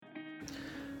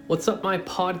What's up, my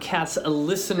podcast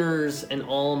listeners and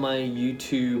all my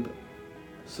YouTube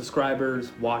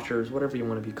subscribers, watchers, whatever you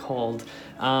want to be called.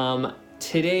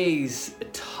 Today's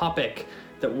topic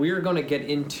that we're going to get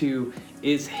into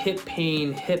is hip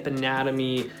pain, hip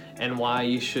anatomy, and why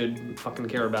you should fucking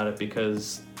care about it,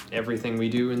 because everything we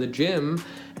do in the gym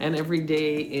and every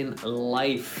day in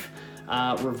life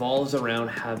revolves around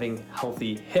having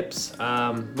healthy hips.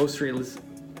 Most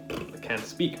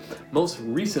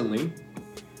recently,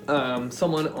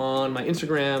 someone on my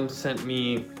Instagram sent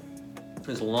me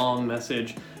this long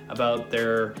message about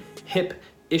their hip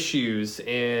issues,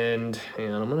 and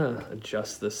hang on, I'm gonna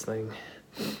adjust this thing.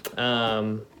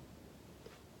 Their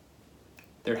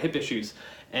hip issues,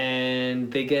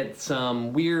 and they get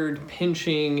some weird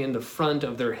pinching in the front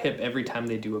of their hip every time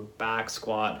they do a back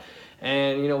squat.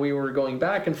 And we were going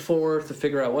back and forth to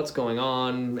figure out what's going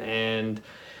on, and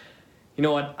you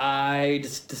know what, I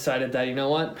just decided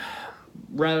that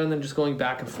rather than just going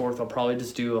back and forth, I'll probably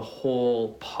just do a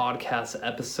whole podcast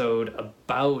episode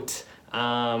about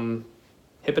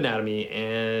hip anatomy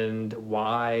and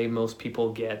why most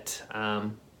people get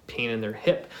pain in their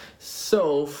hip.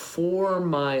 So for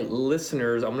my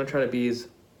listeners, I'm going to try to be as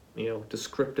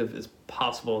descriptive as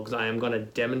possible, because I am going to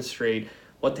demonstrate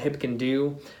what the hip can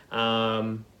do,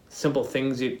 simple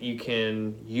things that you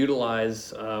can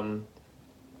utilize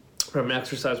from an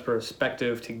exercise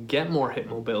perspective to get more hip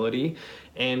mobility,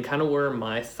 and kind of where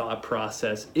my thought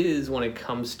process is when it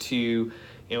comes to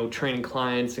training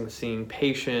clients and seeing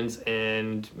patients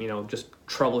and just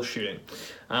troubleshooting.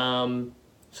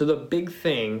 So the big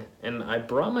thing, and I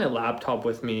brought my laptop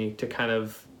with me to kind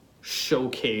of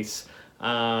showcase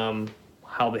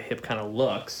how the hip kind of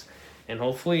looks, and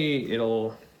hopefully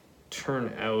it'll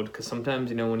turn out, because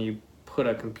sometimes when you put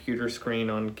a computer screen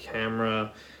on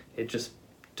camera, it just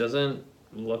doesn't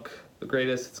look the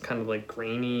greatest. It's kind of like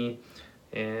grainy,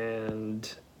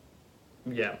 and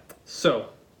yeah. So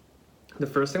the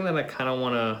first thing that I kind of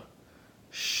want to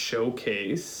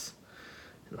showcase,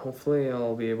 and hopefully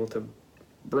I'll be able to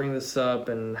bring this up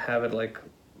and have it like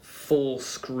full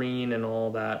screen and all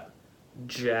that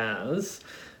jazz,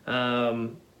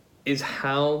 is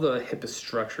how the hip is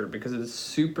structured, because it's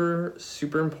super,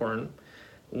 super important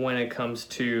when it comes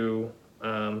to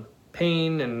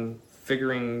pain and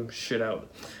figuring shit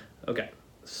out. Okay,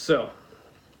 so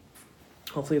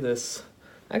hopefully this,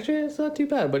 actually it's not too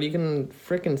bad, but you can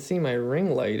freaking see my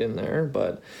ring light in there.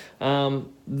 But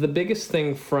the biggest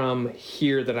thing from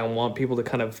here that I want people to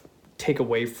kind of take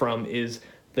away from is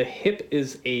the hip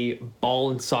is a ball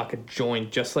and socket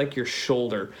joint, just like your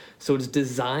shoulder. So it's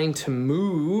designed to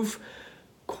move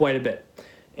quite a bit.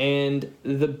 And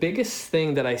the biggest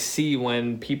thing that I see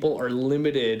when people are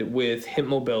limited with hip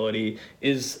mobility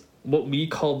is what we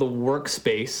call the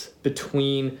workspace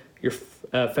between your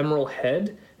femoral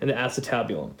head and the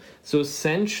acetabulum. So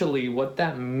essentially what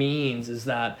that means is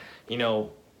that,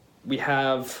 we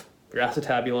have your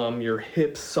acetabulum, your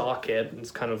hip socket,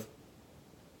 it's kind of,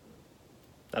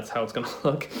 that's how it's going to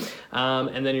look,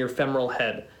 and then your femoral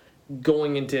head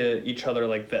going into each other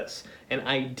like this. And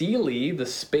ideally, the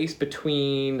space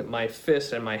between my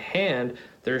fist and my hand,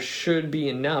 there should be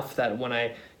enough that when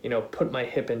I put my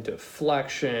hip into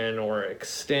flexion or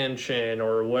extension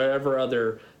or whatever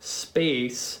other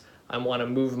space I want to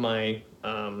move my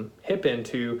hip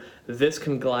into, this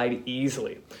can glide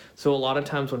easily. So a lot of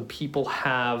times when people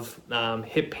have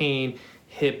hip pain,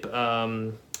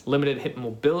 limited hip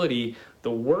mobility,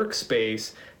 the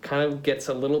workspace kind of gets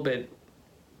a little bit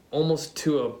almost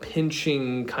to a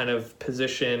pinching kind of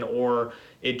position, or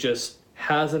it just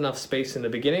has enough space in the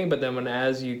beginning, but then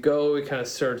as you go, it kind of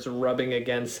starts rubbing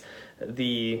against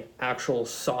the actual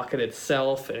socket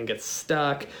itself and gets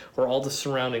stuck, or all the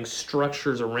surrounding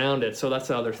structures around it. So that's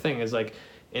the other thing, is like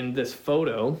in this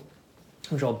photo,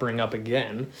 which I'll bring up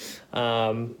again,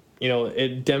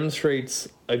 it demonstrates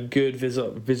a good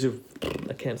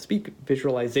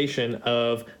visualization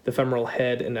of the femoral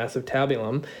head and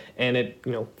acetabulum, and it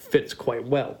fits quite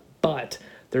well. But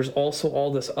there's also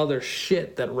all this other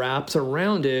shit that wraps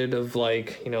around it of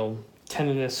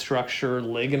tendinous structure,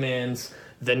 ligaments,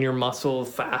 then your muscle,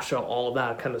 fascia, all of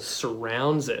that kind of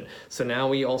surrounds it. So now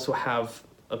we also have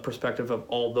a perspective of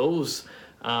all those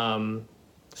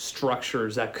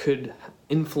structures that could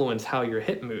influence how your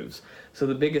hip moves. So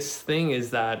the biggest thing is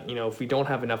that, if we don't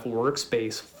have enough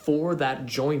workspace for that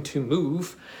joint to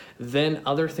move, then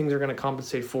other things are going to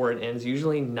compensate for it, and it's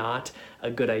usually not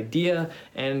a good idea,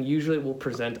 and usually will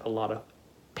present a lot of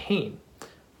pain.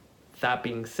 That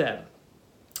being said,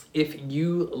 if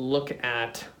you look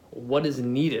at what is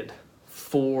needed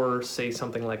for, say,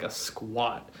 something like a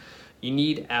squat, you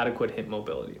need adequate hip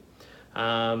mobility.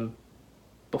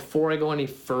 before I go any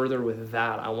further with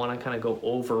that, I want to kind of go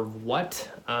over what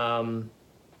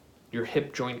your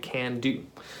hip joint can do.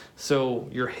 So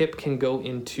your hip can go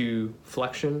into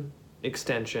flexion,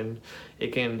 extension.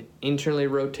 It can internally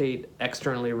rotate,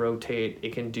 externally rotate.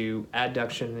 It can do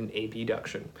adduction and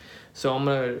abduction. So I'm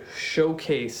going to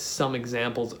showcase some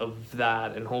examples of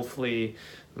that, and hopefully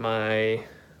my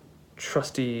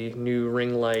trusty new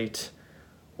ring light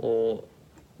will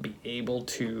be able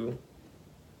to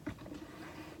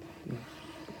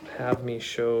have me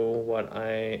show what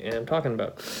I am talking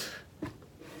about.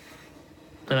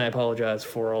 And I apologize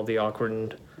for all the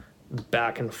awkward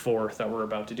back and forth that we're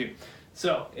about to do.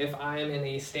 So if I am in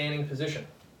a standing position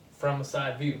from a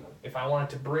side view, if I wanted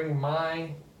to bring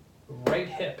my right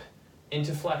hip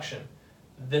into flexion,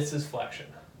 this is flexion,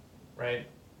 right?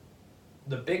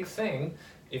 The big thing,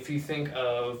 if you think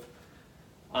of,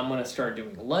 I'm going to start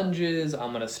doing lunges, I'm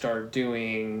going to start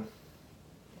doing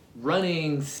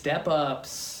running,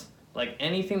 step-ups, like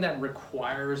anything that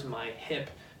requires my hip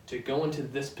to go into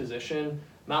this position,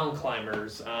 mountain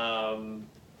climbers,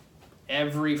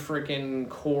 every freaking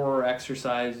core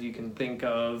exercise you can think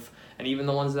of, and even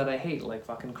the ones that I hate, like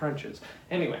fucking crunches.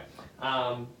 Anyway,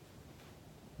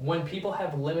 when people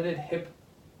have limited hip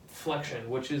flexion,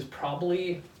 which is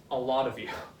probably a lot of you,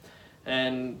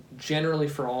 and generally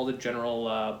for all the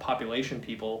general population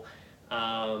people,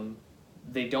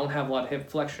 they don't have a lot of hip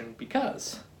flexion,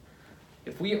 because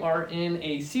if we are in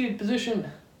a seated position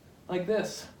like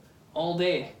this all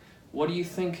day, what do you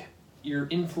think you're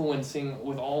influencing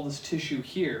with all this tissue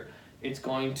here? It's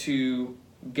going to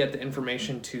get the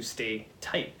information to stay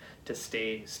tight, to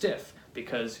stay stiff,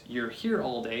 because you're here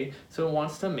all day, so it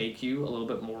wants to make you a little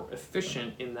bit more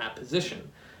efficient in that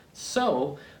position.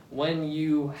 So when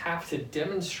you have to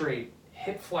demonstrate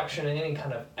hip flexion in any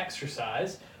kind of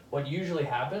exercise, what usually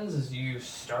happens is you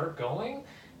start going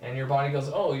and your body goes,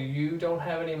 oh, you don't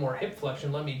have any more hip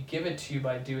flexion, let me give it to you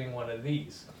by doing one of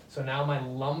these. So now my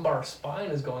lumbar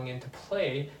spine is going into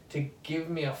play to give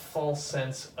me a false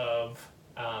sense of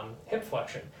hip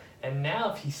flexion. And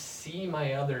now if you see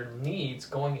my other needs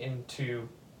going into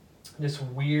this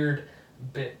weird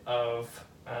bit of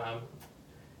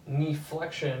knee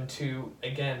flexion to,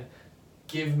 again,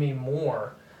 give me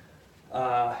more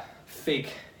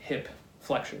fake hip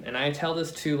flexion. And I tell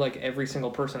this to like every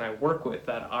single person I work with,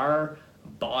 that our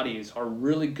bodies are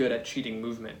really good at cheating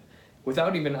movement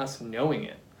without even us knowing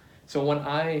it. So when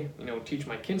I, teach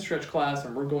my Kinstretch class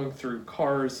and we're going through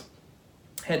cars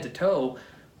head to toe,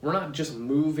 we're not just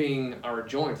moving our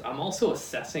joints. I'm also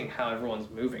assessing how everyone's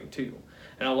moving too.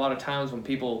 And a lot of times when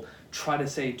people try to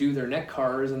say do their neck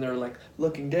cars and they're like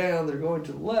looking down, they're going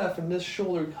to the left and this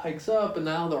shoulder hikes up and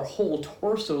now their whole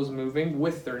torso is moving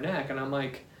with their neck. And I'm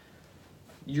like,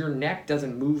 your neck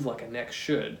doesn't move like a neck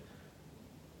should.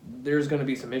 There's going to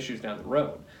be some issues down the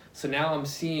road. So now I'm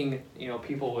seeing,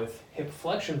 people with hip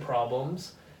flexion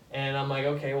problems, and I'm like,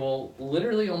 okay, well,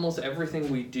 literally almost everything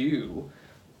we do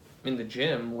in the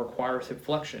gym requires hip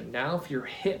flexion. Now, if your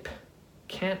hip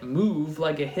can't move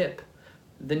like a hip,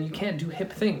 then you can't do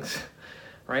hip things,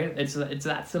 right? It's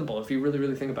that simple if you really,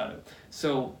 really think about it.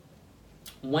 So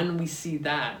when we see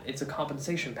that, it's a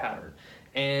compensation pattern.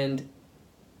 And,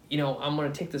 I'm going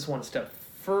to take this one step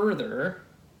further.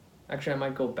 Actually, I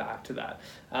might go back to that.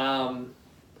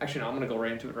 Actually, no, I'm going to go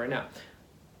right into it right now.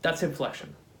 That's hip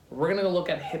flexion. We're going to look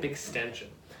at hip extension.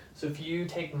 So if you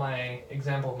take my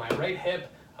example of my right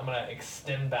hip, I'm going to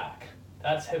extend back.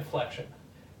 That's hip flexion,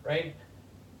 right?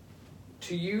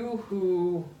 To you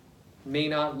who may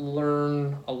not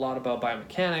learn a lot about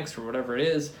biomechanics or whatever it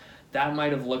is, that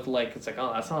might have looked like, it's like,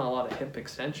 oh, that's not a lot of hip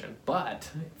extension. But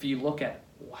if you look at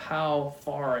how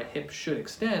far a hip should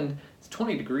extend, it's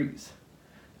 20 degrees.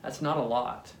 That's not a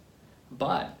lot.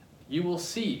 But you will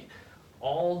see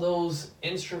all those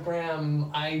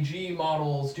Instagram IG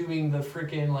models doing the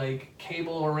freaking like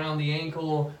cable around the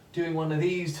ankle, doing one of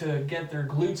these to get their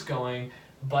glutes going.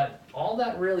 But all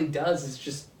that really does is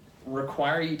just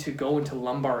require you to go into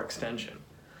lumbar extension.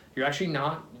 You're actually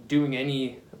not doing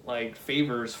any like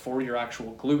favors for your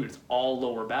actual glute. It's all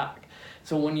lower back.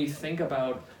 So when you think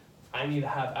about, I need to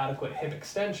have adequate hip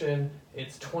extension,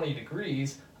 it's 20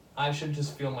 degrees, I should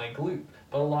just feel my glute.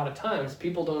 But a lot of times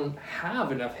people don't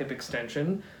have enough hip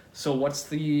extension. So what's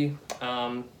the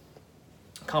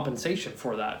compensation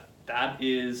for that? That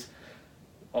is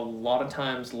a lot of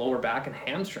times lower back and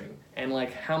hamstring. And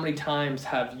like, how many times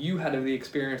have you had the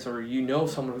experience, or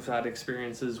someone who's had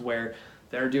experiences where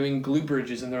they're doing glute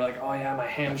bridges and they're like, oh yeah, my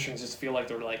hamstrings just feel like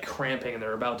they're like cramping and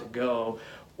they're about to go.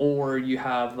 Or you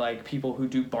have like people who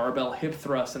do barbell hip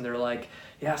thrusts and they're like,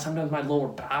 yeah, sometimes my lower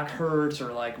back hurts,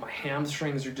 or like my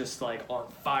hamstrings are just like on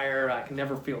fire. I can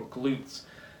never feel glutes.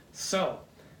 So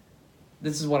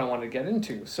this is what I want to get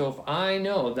into. So if I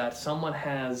know that someone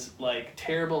has like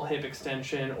terrible hip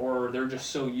extension, or they're just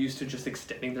so used to just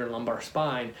extending their lumbar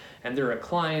spine, and they're a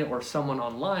client or someone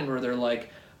online where they're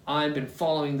like, I've been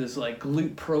following this like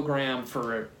glute program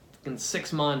for in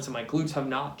 6 months and my glutes have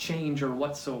not changed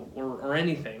or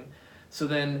anything. So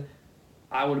then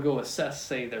I would go assess,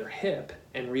 say, their hip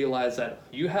and realize that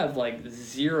you have like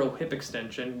zero hip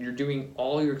extension. You're doing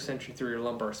all your extension through your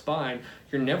lumbar spine.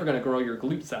 You're never going to grow your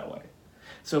glutes that way.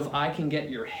 So if I can get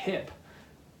your hip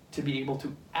to be able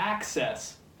to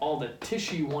access all the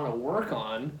tissue you want to work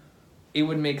on, it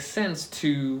would make sense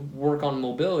to work on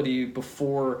mobility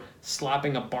before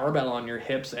slapping a barbell on your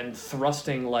hips and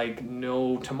thrusting like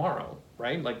no tomorrow,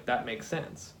 right? Like that makes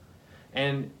sense.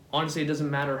 And honestly, it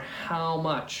doesn't matter how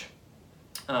much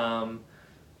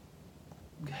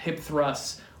hip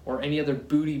thrusts or any other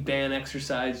booty band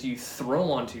exercise you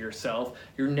throw onto yourself,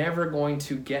 you're never going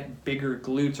to get bigger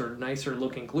glutes or nicer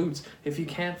looking glutes if you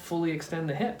can't fully extend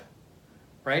the hip,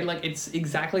 right? Like it's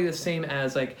exactly the same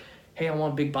as like, hey, I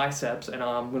want big biceps and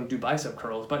I'm going to do bicep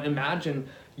curls, but imagine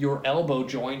your elbow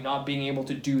joint not being able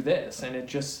to do this and it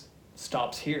just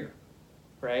stops here,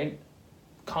 right?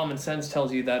 Common sense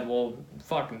tells you that, well,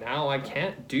 fuck, now I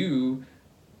can't do,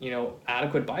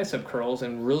 adequate bicep curls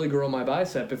and really grow my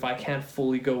bicep if I can't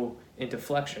fully go into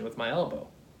flexion with my elbow,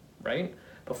 right?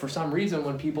 But for some reason,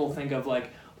 when people think of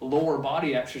like lower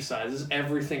body exercises,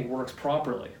 everything works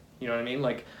properly. You know what I mean?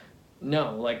 Like,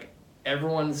 no, like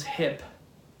everyone's hip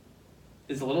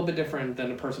is a little bit different than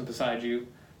the person beside you.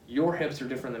 Your hips are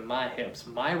different than my hips.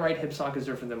 My right hip socket is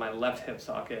different than my left hip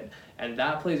socket. And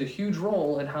that plays a huge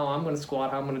role in how I'm going to squat,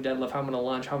 how I'm going to deadlift, how I'm going to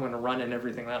lunge, how I'm going to run, and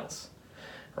everything else,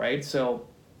 right? So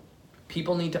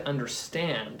people need to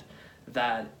understand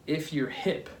that if your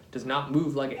hip does not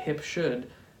move like a hip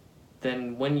should,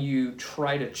 then when you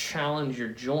try to challenge your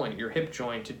joint, your hip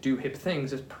joint, to do hip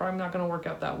things, it's probably not going to work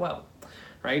out that well,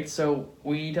 right? So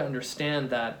we need to understand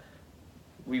that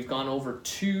we've gone over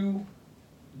 2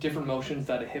 different motions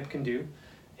that a hip can do: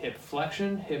 hip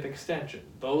flexion, hip extension.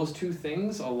 Those 2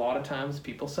 things, a lot of times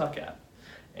people suck at.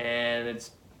 And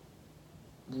it's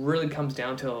really comes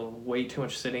down to way too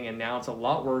much sitting, and now it's a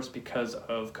lot worse because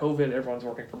of COVID. Everyone's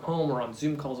working from home or on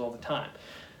Zoom calls all the time.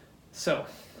 So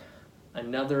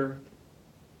another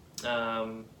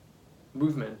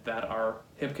movement that our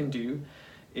hip can do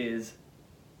is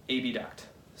abduct.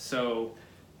 So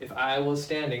if I was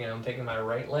standing and I'm taking my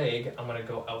right leg, I'm going to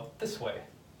go out this way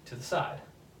to the side.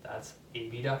 That's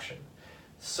abduction.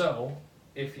 So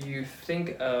if you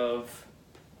think of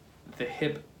the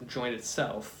hip joint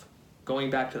itself,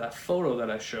 going back to that photo that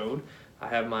I showed, I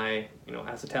have my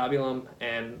acetabulum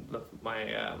and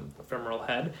my femoral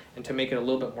head, and to make it a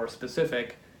little bit more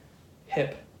specific,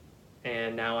 hip,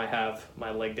 and now I have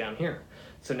my leg down here.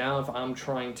 So now if I'm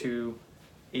trying to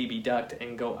abduct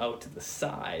and go out to the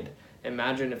side,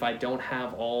 imagine if I don't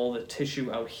have all the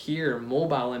tissue out here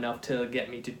mobile enough to get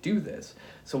me to do this.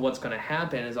 So what's going to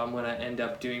happen is I'm going to end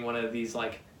up doing one of these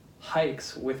like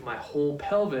hikes with my whole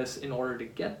pelvis in order to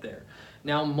get there.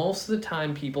 Now, most of the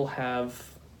time people have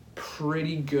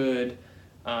pretty good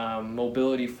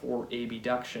mobility for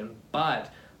abduction,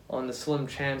 but on the slim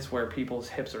chance where people's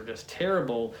hips are just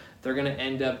terrible, they're going to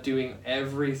end up doing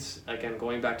again,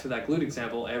 going back to that glute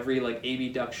example, every like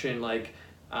abduction, like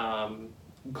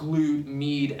glute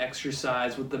med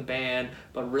exercise with the band,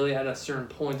 but really at a certain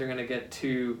point they're going to get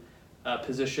to a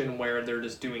position where they're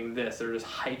just doing this. They're just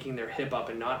hiking their hip up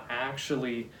and not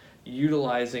actually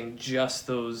utilizing just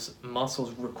those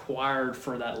muscles required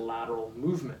for that lateral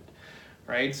movement,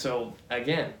 right? So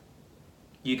again,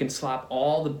 you can slap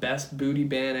all the best booty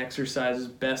band exercises,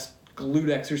 best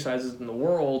glute exercises in the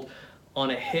world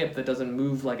on a hip that doesn't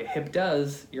move like a hip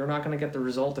does. You're not going to get the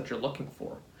result that you're looking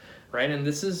for, right? And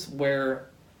this is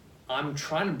where I'm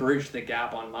trying to bridge the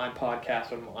gap on my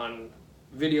podcast, on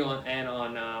video and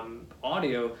on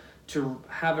audio, to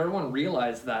have everyone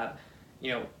realize that,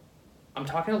 I'm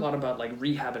talking a lot about like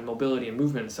rehab and mobility and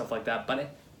movement and stuff like that, but it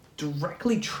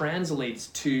directly translates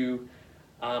to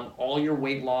all your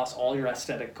weight loss, all your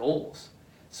aesthetic goals.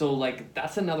 So like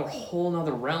that's whole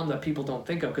another realm that people don't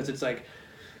think of, because it's like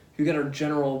you get a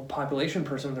general population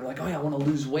person, they're like, oh yeah, I want to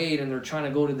lose weight, and they're trying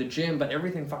to go to the gym, but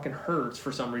everything fucking hurts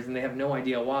for some reason. They have no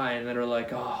idea why, and then they're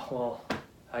like, oh well,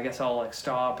 I guess I'll like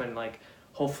stop and like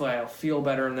hopefully I'll feel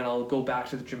better and then I'll go back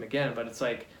to the gym again. But it's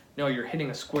like, no, you're hitting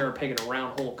a square peg in a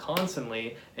round hole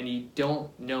constantly, and you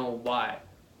don't know why.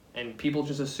 And people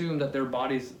just assume that their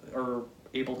bodies are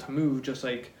able to move just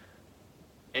like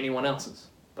anyone else's,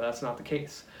 but that's not the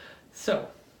case. So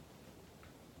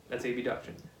that's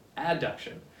abduction.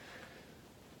 Adduction,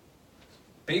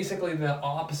 basically the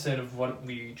opposite of what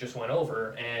we just went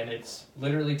over, and it's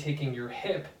literally taking your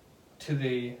hip to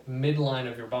the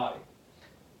midline of your body.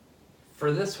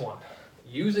 For this one,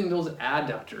 using those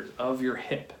adductors of your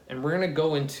hip, and we're going to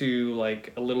go into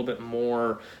like a little bit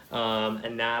more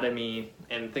anatomy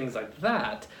and things like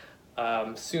that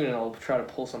soon, and I'll try to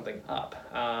pull something up.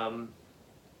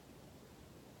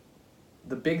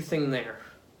 The big thing there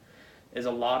is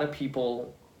a lot of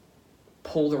people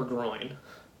pull their groin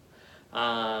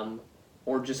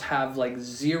or just have like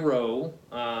zero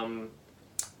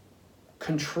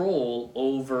control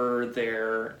over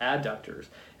their adductors.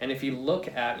 And if you look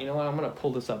at, you know what, I'm going to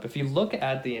pull this up. If you look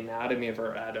at the anatomy of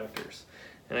our adductors,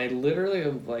 and I literally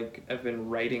I've been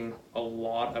writing a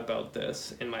lot about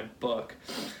this in my book.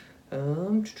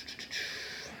 Come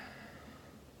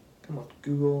on,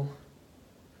 Google.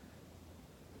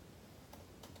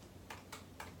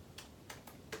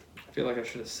 I feel like I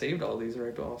should have saved all these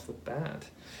right off the bat.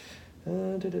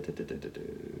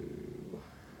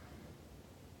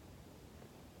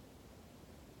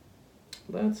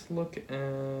 Let's look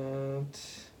at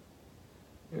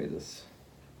maybe this.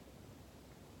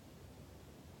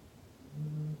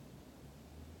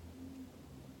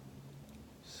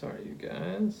 Sorry, you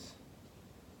guys.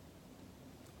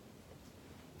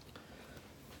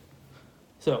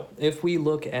 So if we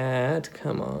look at,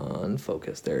 come on,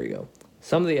 focus, there you go.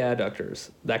 Some of the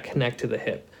adductors that connect to the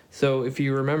hip. So if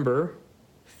you remember,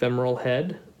 femoral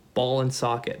head, ball and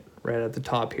socket, right at the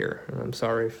top here. And I'm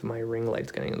sorry if my ring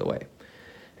light's getting in the way.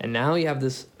 And now you have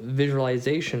this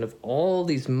visualization of all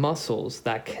these muscles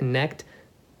that connect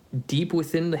deep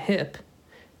within the hip,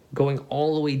 going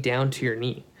all the way down to your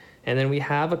knee. And then we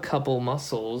have a couple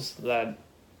muscles that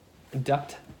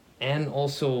duct and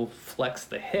also flex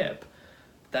the hip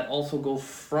that also go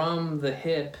from the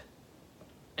hip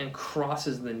and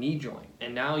crosses the knee joint.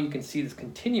 And now you can see this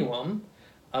continuum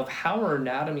of how our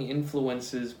anatomy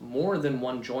influences more than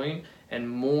one joint and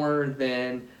more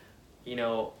than, you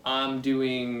know, I'm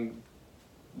doing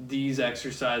these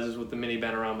exercises with the mini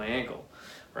band around my ankle,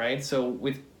 right? So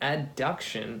with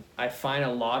adduction, I find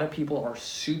a lot of people are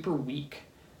super weak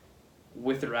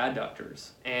with their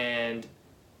adductors. And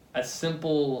a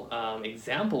simple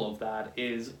example of that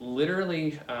is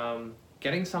literally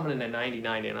getting someone in a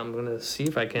 90-90, and I'm gonna see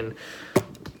if I can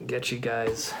get you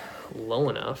guys low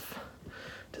enough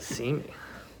to see me.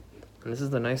 And this is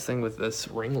the nice thing with this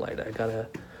ring light. I got a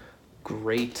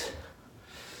great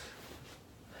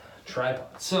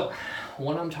tripod. So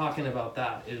what I'm talking about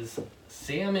that is,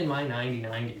 say I'm in my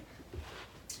 90-90,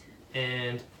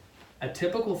 and a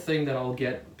typical thing that I'll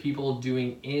get people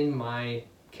doing in my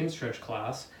Kinstretch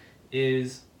class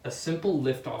is a simple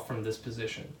lift off from this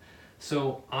position.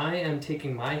 So I am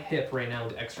taking my hip right now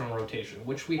into external rotation,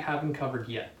 which we haven't covered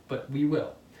yet, but we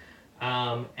will.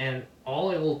 And all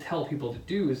I will tell people to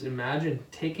do is imagine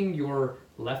taking your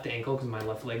left ankle, because my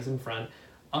left leg's in front,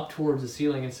 up towards the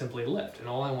ceiling and simply lift. And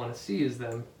all I want to see is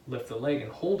them lift the leg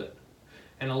and hold it.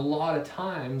 And a lot of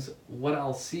times what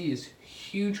I'll see is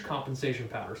huge compensation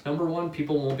patterns. Number one,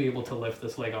 people won't be able to lift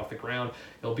this leg off the ground.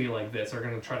 It'll be like this. They're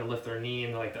going to try to lift their knee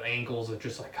and like the ankles are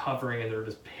just like hovering and they're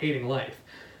just hating life.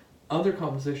 Other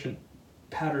compensation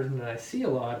patterns that I see a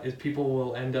lot is people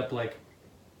will end up like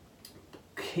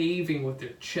caving with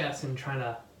their chest and trying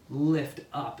to lift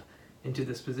up into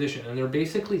this position. And they're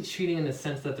basically cheating in the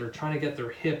sense that they're trying to get their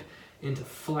hip into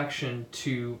flexion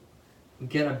to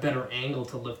get a better angle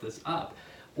to lift this up.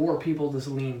 Or people just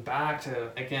lean back to,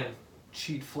 again,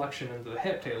 cheat flexion into the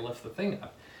hip to lift the thing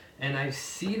up. And I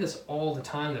see this all the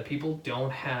time, that people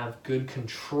don't have good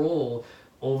control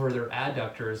over their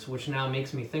adductors, which now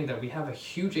makes me think that we have a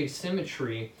huge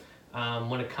asymmetry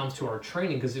when it comes to our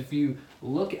training. Because if you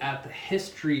look at the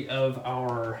history of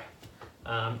our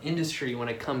industry when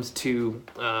it comes to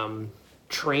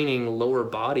training lower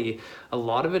body, a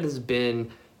lot of it has been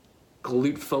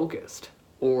glute focused,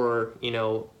 or, you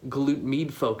know, glute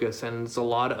med focus, and it's a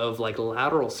lot of like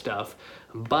lateral stuff,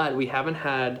 but we haven't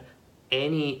had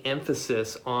any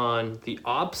emphasis on the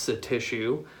opposite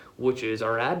tissue, which is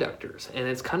our adductors. And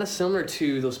it's kind of similar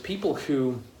to those people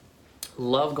who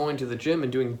love going to the gym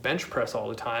and doing bench press all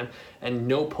the time and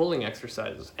no pulling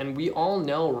exercises. And we all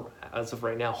know, as of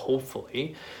right now,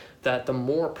 hopefully, that the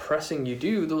more pressing you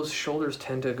do, those shoulders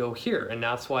tend to go here. And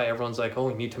that's why everyone's like, oh,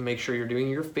 you need to make sure you're doing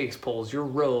your face pulls, your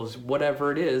rows,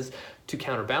 whatever it is, to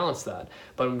counterbalance that.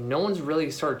 But no one's really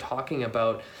started talking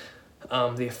about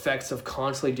the effects of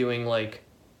constantly doing, like,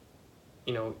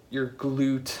 you know, your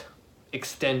glute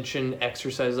extension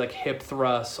exercises like hip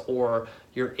thrusts, or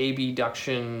your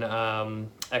abduction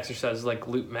exercises like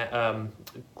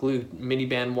glute mini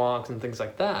band walks and things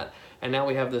like that. And now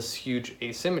we have this huge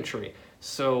asymmetry.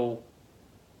 So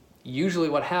usually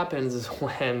what happens is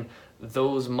when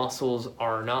those muscles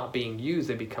are not being used,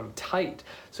 they become tight.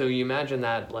 So you imagine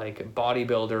that like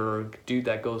bodybuilder or dude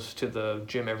that goes to the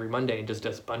gym every Monday and just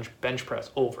does bench press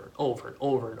over and over and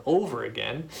over and over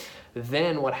again.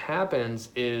 Then what happens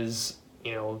is,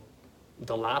 you know,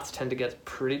 the lats tend to get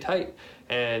pretty tight.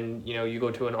 And, you know, you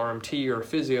go to an RMT or a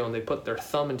physio and they put their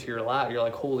thumb into your lat, you're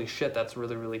like, holy shit, that's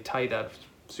really, really tight. That's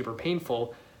super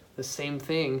painful. The same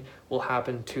thing will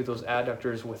happen to those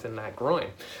adductors within that groin,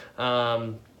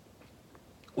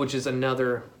 which is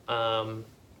another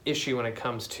issue when it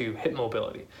comes to hip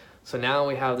mobility. So now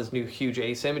we have this new huge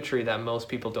asymmetry that most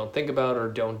people don't think about or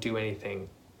don't do anything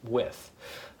with.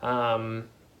 From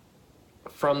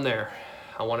there,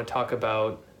 I want to talk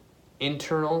about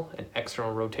internal and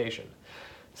external rotation.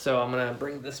 So I'm going to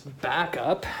bring this back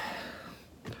up.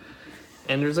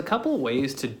 And there's a couple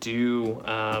ways to do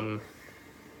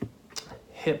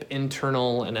hip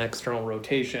internal and external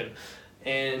rotation.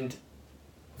 And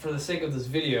for the sake of this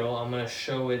video, I'm going to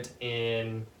show it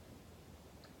in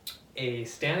a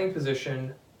standing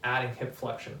position, adding hip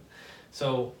flexion.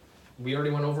 So we already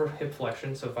went over hip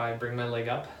flexion. So if I bring my leg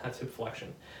up, that's hip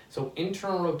flexion. So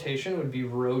internal rotation would be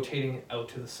rotating out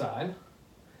to the side.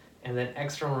 And then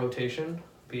external rotation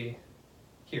would be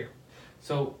here.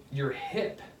 So your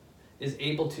hip is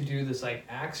able to do this like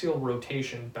axial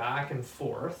rotation back and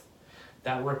forth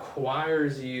that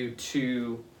requires you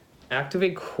to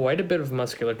activate quite a bit of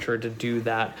musculature to do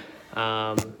that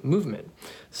movement.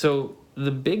 So the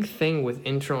big thing with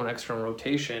internal and external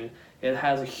rotation, it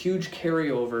has a huge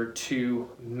carryover to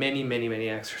many, many, many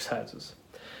exercises.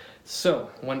 So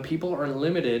when people are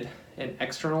limited in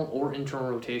external or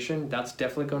internal rotation, that's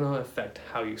definitely going to affect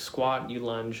how you squat, you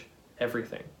lunge,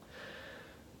 everything.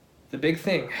 The big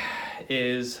thing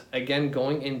is, again,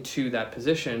 going into that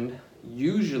position,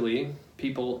 usually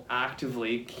people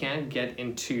actively can't get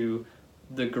into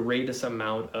the greatest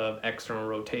amount of external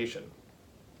rotation.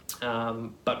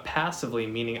 But passively,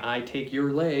 meaning I take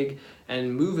your leg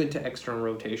and move into external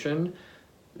rotation,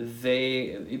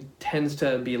 it tends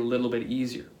to be a little bit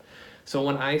easier. So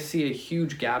when I see a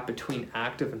huge gap between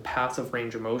active and passive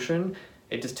range of motion,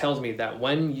 it just tells me that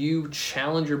when you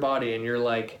challenge your body and you're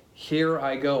like, here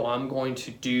I go, I'm going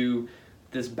to do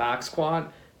this back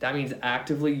squat, that means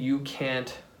actively you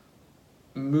can't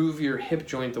move your hip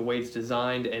joint the way it's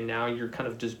designed, and now you're kind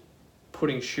of just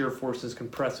putting shear forces,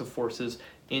 compressive forces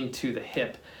into the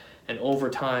hip, and over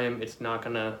time it's not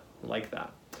gonna like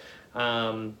that.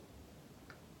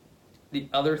 The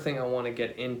other thing I want to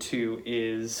get into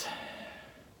is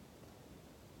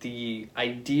the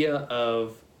idea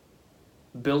of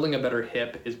building a better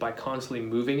hip is by constantly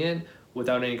moving it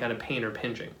without any kind of pain or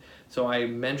pinching. So I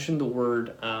mentioned the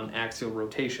word axial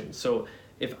rotation. So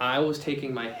if I was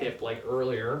taking my hip like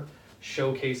earlier,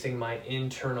 showcasing my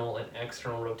internal and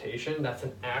external rotation, that's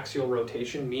an axial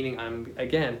rotation, meaning I'm,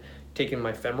 again, taking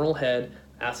my femoral head,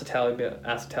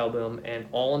 acetabulum, and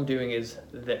all I'm doing is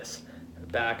this,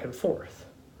 back and forth,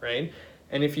 right?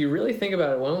 And if you really think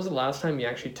about it, when was the last time you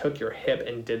actually took your hip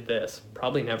and did this?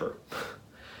 Probably never,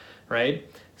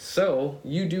 right? So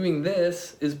you doing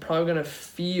this is probably gonna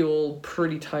feel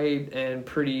pretty tight and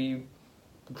pretty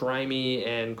grimy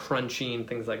and crunchy and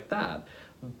things like that.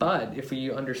 But if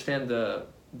you understand the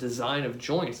design of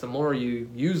joints, the more you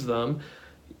use them,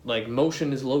 like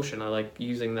motion is lotion, I like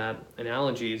using that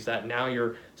analogy, is that now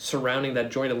you're surrounding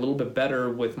that joint a little bit better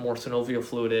with more synovial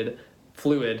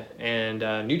fluid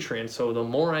and nutrients. So the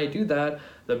more I do that,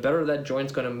 the better that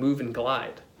joint's going to move and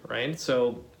glide, right?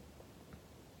 So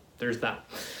there's that.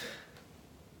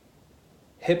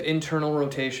 Hip internal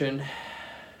rotation,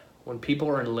 when people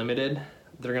are limited,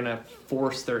 they're going to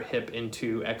force their hip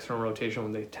into external rotation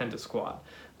when they tend to squat.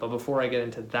 But before I get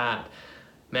into that,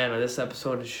 man, this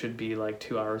episode should be like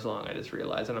 2 hours long, I just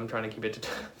realized, and I'm trying to keep it to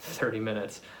 30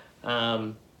 minutes.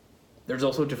 There's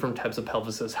also different types of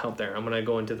pelvises out there. I'm going to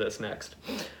go into this next.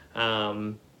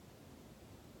 When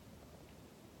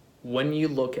you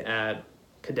look at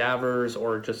cadavers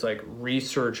or just like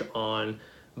research on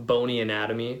bony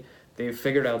anatomy, they've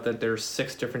figured out that there's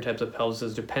 6 different types of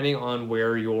pelvises depending on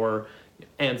where your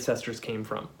ancestors came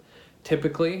from.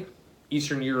 Typically,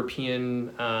 Eastern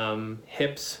European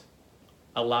hips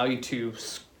allow you to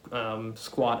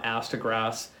squat ass to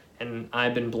grass, and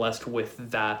I've been blessed with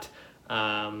that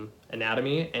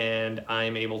anatomy, and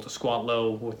I'm able to squat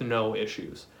low with no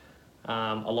issues.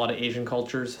 A lot of Asian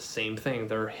cultures, same thing.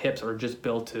 Their hips are just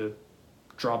built to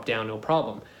drop down, no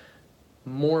problem.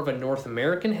 more of a North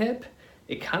American hip,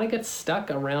 it kind of gets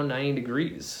stuck around 90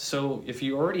 degrees. So if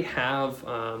you already have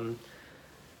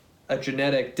a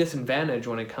genetic disadvantage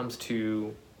when it comes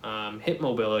to hip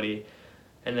mobility,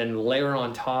 and then layer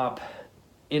on top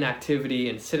inactivity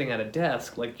and sitting at a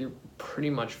desk, like you're pretty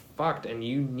much fucked, and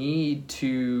you need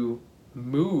to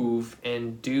move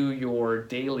and do your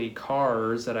daily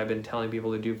cars that I've been telling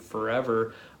people to do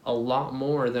forever a lot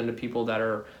more than the people that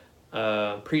are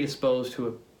predisposed to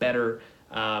a better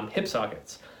hip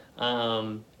sockets.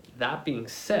 That being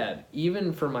said,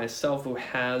 even for myself who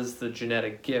has the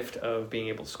genetic gift of being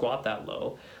able to squat that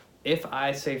low, if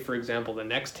I say, for example, the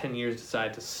next 10 years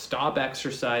decide to stop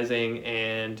exercising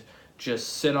and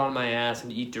just sit on my ass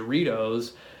and eat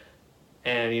Doritos,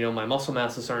 and you know my muscle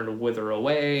mass is starting to wither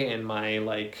away and my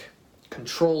like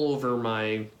control over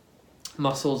my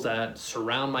muscles that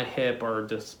surround my hip are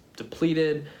just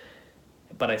depleted,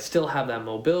 but I still have that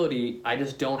mobility, I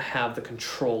just don't have the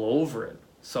control over it.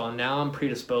 So now I'm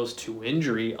predisposed to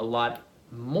injury a lot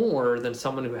more than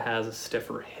someone who has a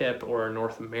stiffer hip or a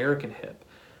North American hip.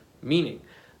 Meaning,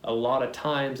 a lot of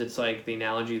times it's like the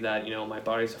analogy that, you know, my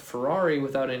body's a Ferrari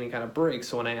without any kind of brakes.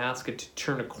 So when I ask it to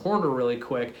turn a corner really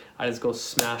quick, I just go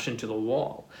smash into the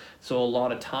wall. So a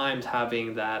lot of times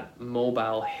having that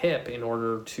mobile hip in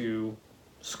order to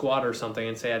squat or something,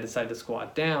 and say I decide to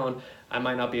squat down, I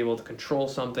might not be able to control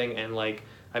something. And like,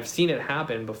 I've seen it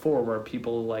happen before where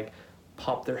people like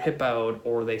pop their hip out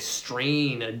or they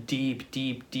strain a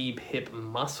deep hip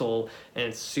muscle and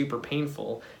it's super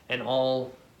painful. And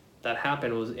all that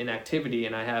happened was inactivity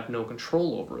and I have no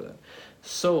control over it.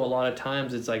 So a lot of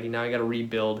times it's like, now you got to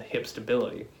rebuild hip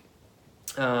stability.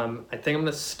 I think I'm going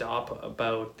to stop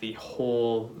about the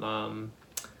whole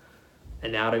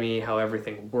anatomy, how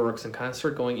everything works, and kind of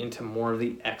start going into more of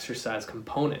the exercise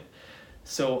component.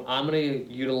 So I'm going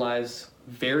to utilize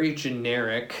very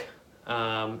generic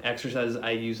exercises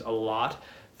I use a lot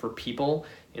for people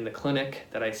in the clinic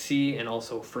that I see and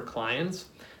also for clients.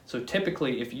 So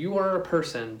typically, if you are a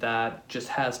person that just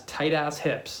has tight ass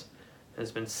hips and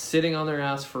has been sitting on their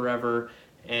ass forever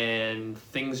and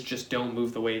things just don't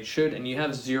move the way it should and you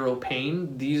have zero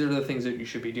pain, these are the things that you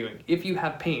should be doing. If you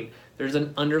have pain, there's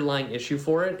an underlying issue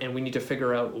for it and we need to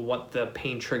figure out what the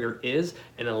pain trigger is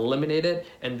and eliminate it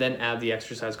and then add the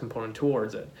exercise component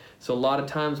towards it. So a lot of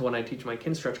times when I teach my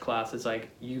Kinstretch class, it's like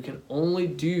you can only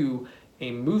do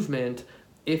a movement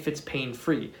if it's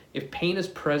pain-free. If pain is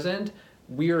present,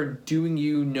 we are doing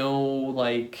you no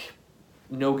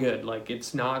good. Like,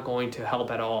 it's not going to help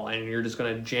at all and you're just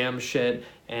going to jam shit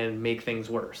and make things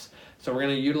worse. So we're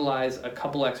going to utilize a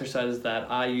couple exercises that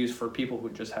I use for people who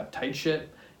just have tight shit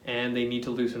and they need to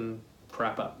loosen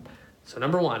crap up. So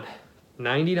number one,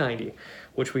 90-90,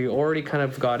 which we already kind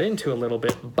of got into a little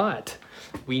bit, but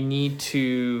we need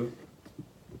to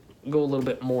go a little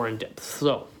bit more in depth.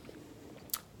 So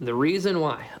the reason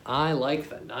why I like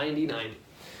the 90-90,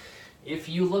 if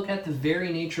you look at the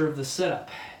very nature of the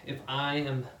setup, if I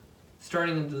am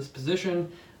starting into this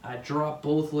position, I drop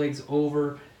both legs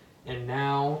over, and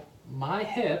now my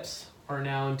hips are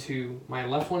now into, my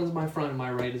left one is my front and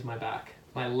my right is my back.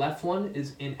 My left one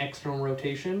is in external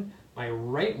rotation, my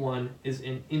right one is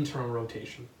in internal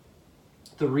rotation.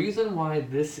 The reason why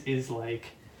this is like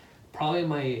probably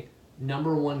my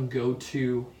number one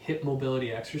go-to hip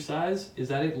mobility exercise is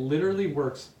that it literally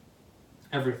works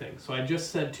everything. So I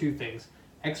just said two things,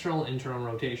 external and internal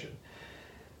rotation.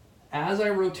 As I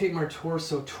rotate my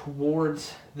torso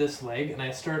towards this leg and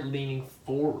I start leaning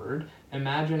forward,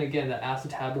 imagine again that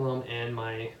acetabulum and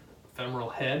my femoral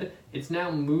head, it's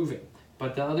now moving.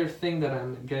 But the other thing that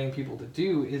I'm getting people to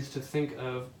do is to think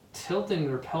of tilting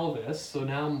their pelvis. So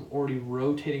now I'm already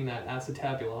rotating that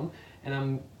acetabulum and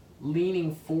I'm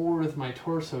leaning forward with my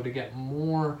torso to get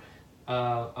more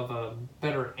of a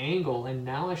better angle, and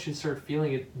now I should start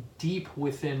feeling it deep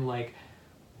within like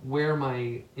where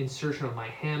my insertion of my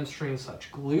hamstring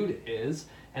 / glute is,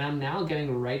 and I'm now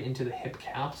getting right into the hip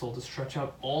capsule to stretch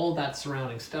out all that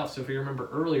surrounding stuff. So if you remember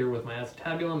earlier with my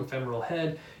acetabulum and femoral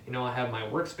head, you know, I have my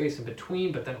workspace in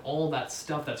between, but then all that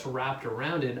stuff that's wrapped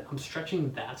around it, I'm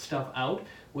stretching that stuff out,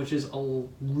 which is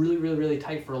really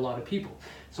tight for a lot of people.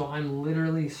 So I'm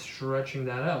literally stretching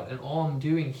that out, and all I'm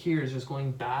doing here is just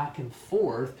going back and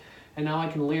forth. And now I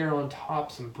can layer on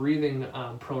top some breathing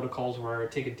protocols where I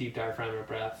take a deep diaphragmatic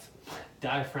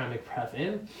breath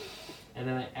in, and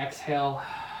then I exhale,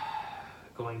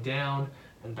 going down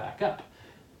and back up.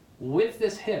 With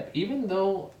this hip, even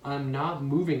though I'm not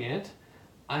moving it,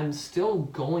 I'm still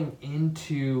going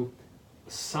into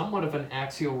somewhat of an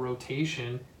axial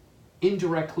rotation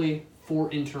indirectly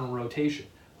for internal rotation.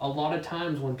 A lot of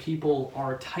times when people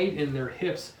are tight in their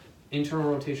hips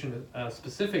internal rotation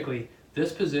specifically,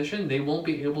 this position, they won't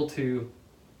be able to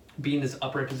be in this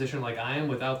upright position like I am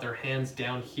without their hands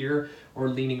down here or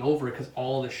leaning over, because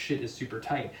all this shit is super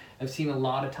tight. I've seen a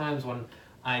lot of times when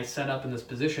I set up in this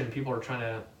position, people are trying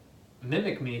to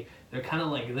mimic me, they're kind of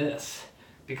like this,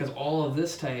 because all of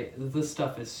this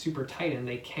stuff is super tight and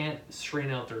they can't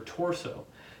straighten out their torso.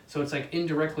 So it's like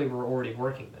indirectly we're already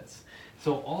working this.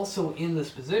 So also in this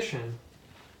position,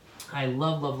 I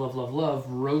love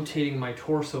rotating my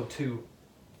torso to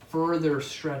further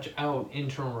stretch out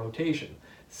internal rotation.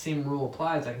 Same rule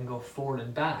applies, I can go forward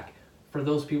and back. For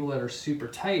those people that are super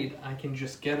tight, I can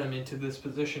just get them into this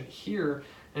position here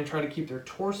and try to keep their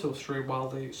torso straight while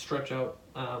they stretch out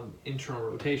internal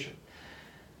rotation.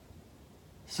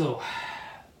 So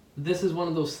this is one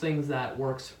of those things that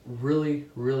works really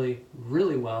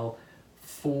well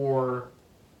for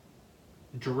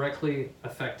directly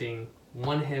affecting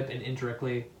one hip and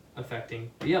indirectly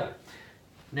affecting the other.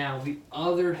 Now, the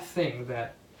other thing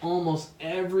that almost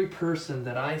every person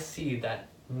that I see that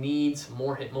needs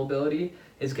more hip mobility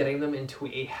is getting them into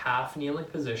a half kneeling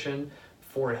position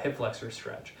for a hip flexor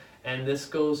stretch. And this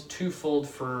goes twofold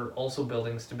for also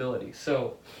building stability.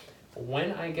 So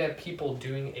when I get people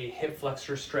doing a hip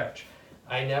flexor stretch,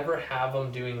 I never have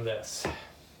them doing this.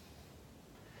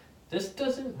 This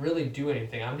doesn't really do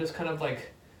anything. I'm just kind of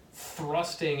like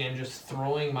thrusting and just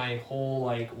throwing my whole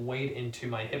like weight into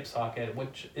my hip socket,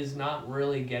 which is not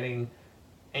really getting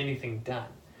anything done.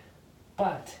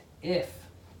 But if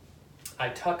I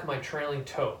tuck my trailing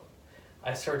toe,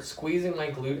 I start squeezing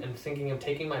my glute and thinking of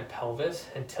taking my pelvis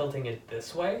and tilting it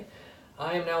this way,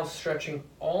 I am now stretching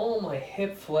all my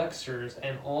hip flexors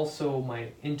and also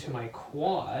into my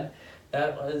quad.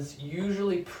 That is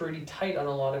usually pretty tight on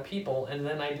a lot of people, and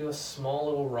then I do a small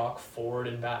little rock forward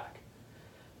and back,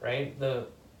 right? The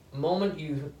moment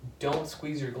you don't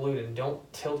squeeze your glute and don't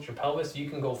tilt your pelvis, you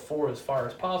can go forward as far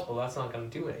as possible. That's not going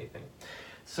to do anything.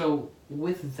 So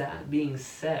with that being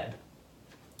said,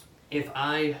 if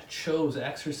I chose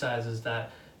exercises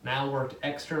that now worked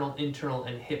external, internal,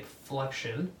 and hip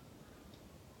flexion,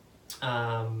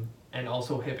 and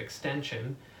also hip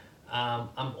extension,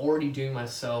 I'm already doing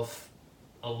myself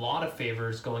a lot of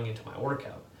favors going into my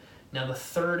workout. Now the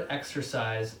third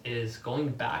exercise is going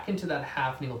back into that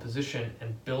half kneel position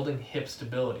and building hip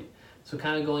stability. So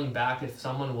kind of going back, if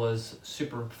someone was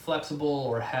super flexible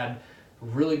or had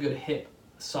really good hip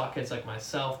sockets like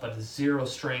myself, but zero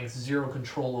strength, zero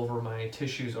control over my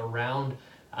tissues around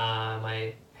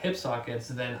my hip sockets,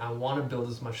 then I want to build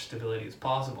as much stability as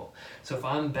possible. So if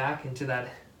I'm back into that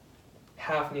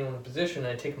half kneeling position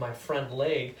and I take my front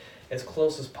leg as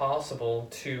close as possible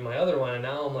to my other one, and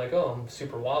now I'm like, oh, I'm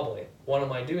super wobbly. What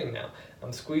am I doing now?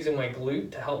 I'm squeezing my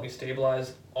glute to help me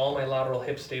stabilize. All my lateral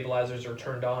hip stabilizers are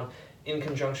turned on in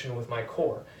conjunction with my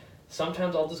core.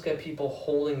 Sometimes I'll just get people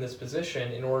holding this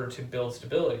position in order to build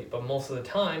stability, but most of the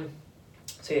time,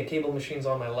 say a cable machine's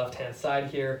on my left-hand side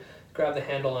here, grab the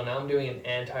handle and I'm doing an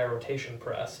anti-rotation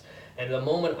press. And the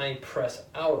moment I press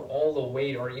out, all the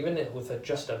weight, or even with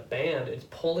just a band, it's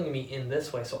pulling me in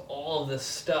this way. So all of this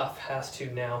stuff has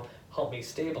to now help me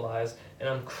stabilize, and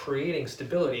I'm creating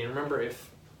stability. And remember, if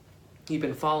you've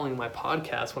been following my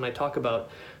podcast, when I talk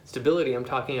about stability, I'm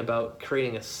talking about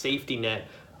creating a safety net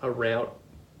around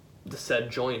the said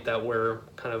joint that we're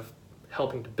kind of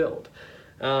helping to build.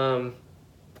 I'm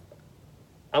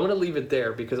going to leave it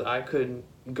there because I could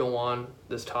go on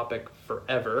this topic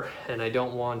forever, and I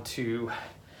don't want to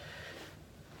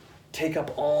take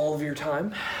up all of your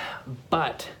time,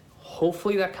 but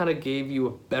hopefully that kind of gave you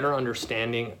a better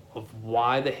understanding of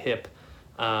why the hip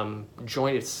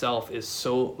joint itself is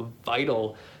so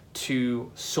vital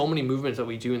to so many movements that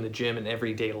we do in the gym and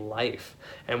everyday life.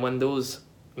 And when those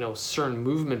certain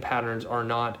movement patterns are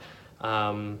not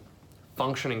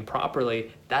functioning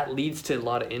properly, that leads to a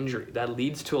lot of injury. That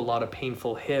leads to a lot of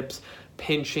painful hips,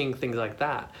 pinching, things like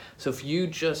that. So if you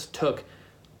just took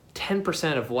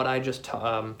 10% of what I just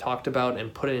talked about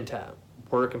and put it into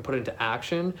work and put it into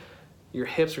action, your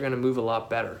hips are going to move a lot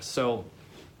better. So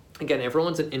again,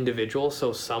 everyone's an individual,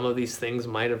 so some of these things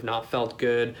might have not felt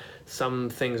good. Some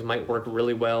things might work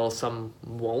really well, some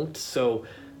won't. So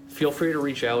feel free to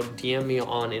reach out, DM me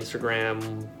on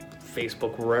Instagram,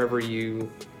 Facebook, wherever you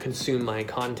consume my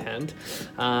content.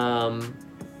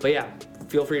 But yeah,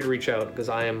 feel free to reach out because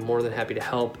I am more than happy to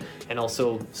help, and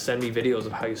also send me videos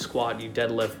of how you squat, you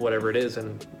deadlift, whatever it is,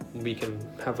 and we can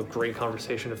have a great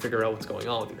conversation to figure out what's going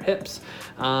on with your hips.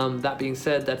 That being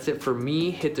said, that's it for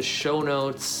me. Hit the show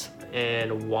notes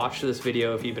and watch this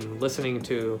video if you've been listening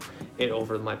to it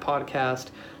over my podcast.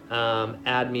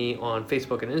 Add me on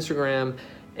Facebook and Instagram,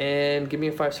 and give me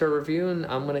a 5-star review, and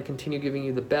I'm going to continue giving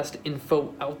you the best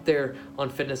info out there on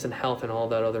fitness and health and all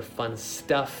that other fun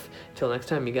stuff. Till next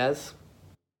time, you guys.